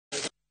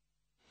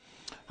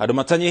Andũ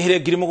matanyihire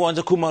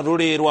 7,000 kuma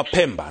rũrĩrĩ rwa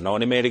Pemba nao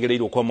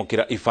nĩmerĩgĩrĩirwo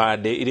kwamũkĩra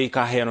ibandĩ iria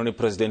ikaheanwo nĩ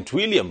President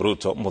William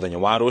Ruto mũthenya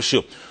wa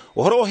rũciũ.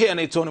 Ũhoro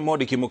ũheanĩtwo nĩ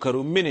mwandĩki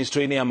mũkaru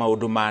ministry-inĩ ya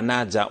maũndũ ma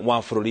nanja wa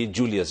bũrũri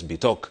Julius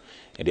Bitok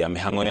hĩndĩ ya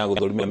mĩhang'o ya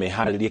gũthũrimia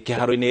meharĩrĩria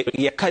kĩharo-inĩ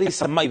gĩa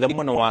Karisa maitha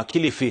mwena wa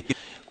Kilifi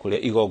kũrĩa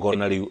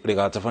igongona rĩu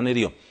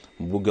rĩgatabanĩrio.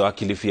 Mbunge wa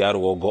Kilifi ya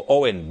rũgongo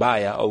Owen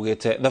Baya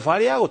augĩte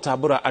thabarĩ ya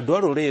gũtambũra andũ a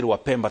rũrĩrĩ rwa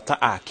Pemba ta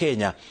a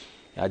Kenya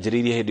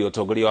yanjĩrĩirie hĩndĩ ya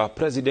ũtongoria wa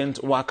President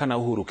wa kana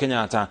Uhuru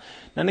Kenyatta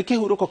na nĩ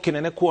kĩhurũko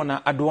kĩnene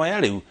kuona andũ aya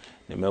rĩu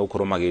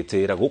nĩmegũkorwo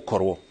magĩtĩĩra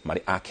gũkorwo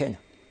marĩ a Kenya.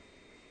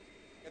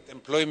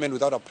 Employment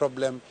without a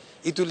problem,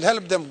 it will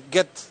help them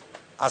get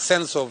a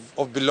sense of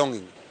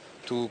belonging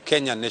to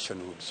Kenyan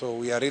nationhood. So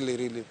we are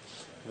really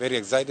very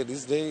excited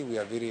this day. We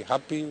are very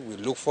happy. We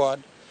look forward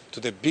to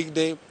the big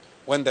day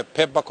when the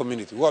Pemba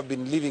community, who have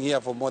been living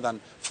here for more than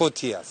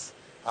 40 years,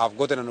 have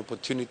gotten an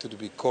opportunity to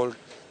be called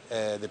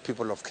the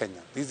people of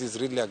Kenya. This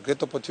is really a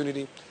great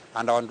opportunity,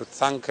 and I want to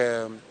thank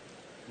the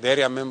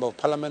area member of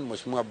parliament,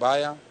 Mheshimiwa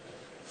Baya,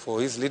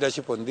 for his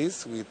leadership on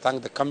this. We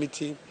thank the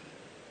committee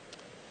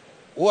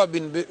who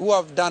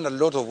have done a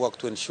lot of work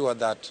to ensure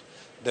that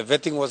the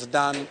vetting was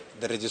done,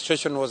 the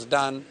registration was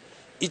done.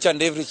 Each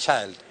and every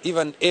child,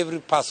 even every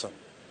person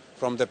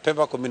from the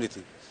Pemba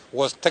community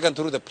was taken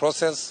through the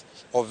process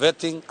of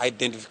vetting,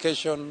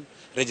 identification,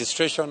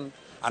 registration,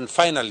 and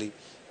finally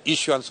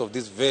issuance of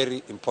these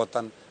very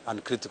important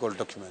and critical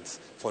documents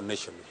for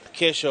nation.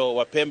 Kesho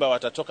Wapemba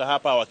watatoka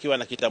hapa wakiwa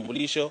na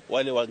kitambulisho,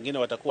 wale wengine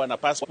watakuwa na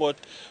passport,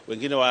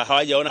 wengine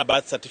hawajaona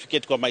birth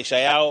certificate kwa maisha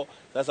yao,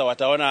 sasa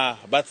wataona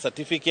birth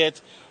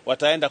certificate,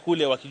 wataenda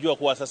kule wakijua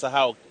kuwa sasa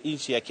hao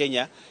nchi ya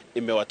Kenya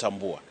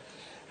imewatambua.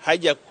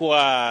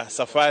 Haijakuwa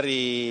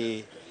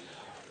safari.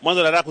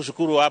 Mwanzo nataka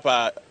kushukuru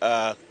hapa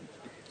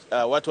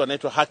watu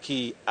wanaitwa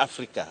Haki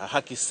Africa,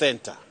 Haki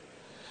Center.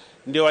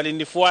 Ndio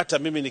walinifuata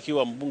mimi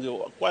nikiwa mbunge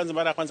kwanza,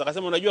 mara kwanza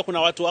akasema unajua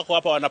kuna watu wako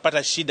hapa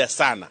wanapata shida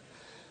sana.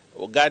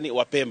 Gani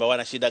Wapemba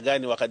wana shida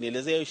gani?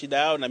 Wakanielezea hiyo shida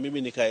yao na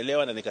mimi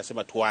nikaelewa na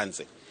nikasema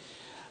tuanze.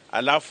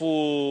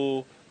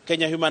 Alafu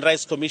Kenya Human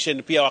Rights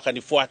Commission pia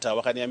wakanifuata,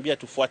 wakaniambia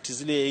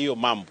tufuatilie hiyo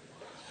mambo.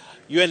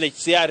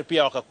 UNHCR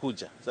pia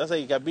wakakuja. Sasa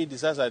ikabidi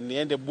sasa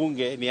niende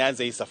bunge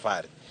nianze hii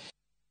safari.